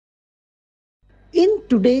In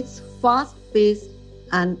today's fast-paced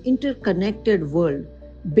and interconnected world,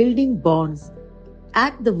 building bonds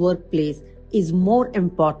at the workplace is more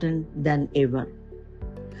important than ever.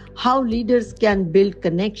 How leaders can build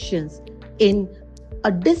connections in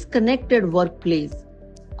a disconnected workplace.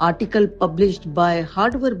 Article published by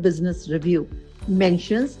Harvard Business Review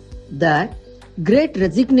mentions that Great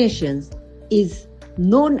Resignations is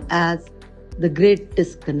known as the Great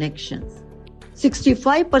Disconnections.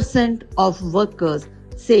 65% of workers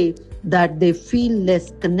say that they feel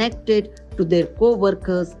less connected to their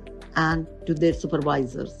co-workers and to their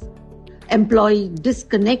supervisors. Employee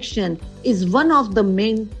disconnection is one of the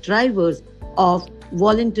main drivers of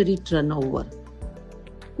voluntary turnover.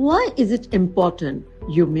 Why is it important,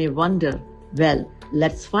 you may wonder? Well,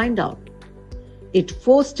 let's find out. It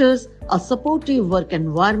fosters a supportive work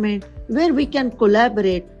environment where we can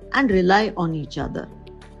collaborate and rely on each other.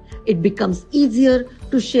 It becomes easier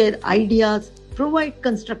to share ideas, provide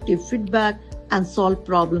constructive feedback, and solve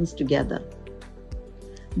problems together.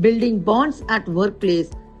 Building bonds at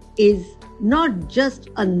workplace is not just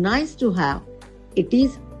a nice to have, it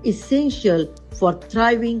is essential for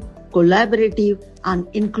thriving, collaborative, and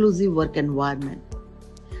inclusive work environment.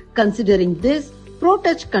 Considering this,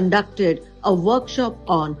 ProTouch conducted a workshop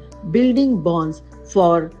on building bonds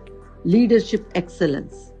for leadership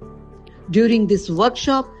excellence. During this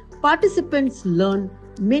workshop, participants learned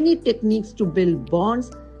many techniques to build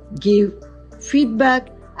bonds, give feedback,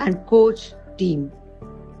 and coach team.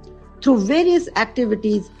 Through various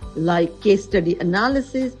activities like case study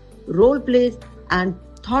analysis, role plays, and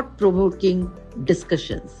thought-provoking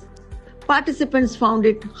discussions. Participants found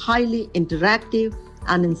it highly interactive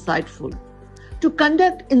and insightful. To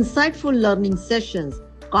conduct insightful learning sessions,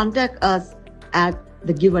 contact us at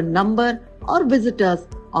the given number or visit us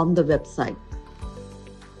on the website.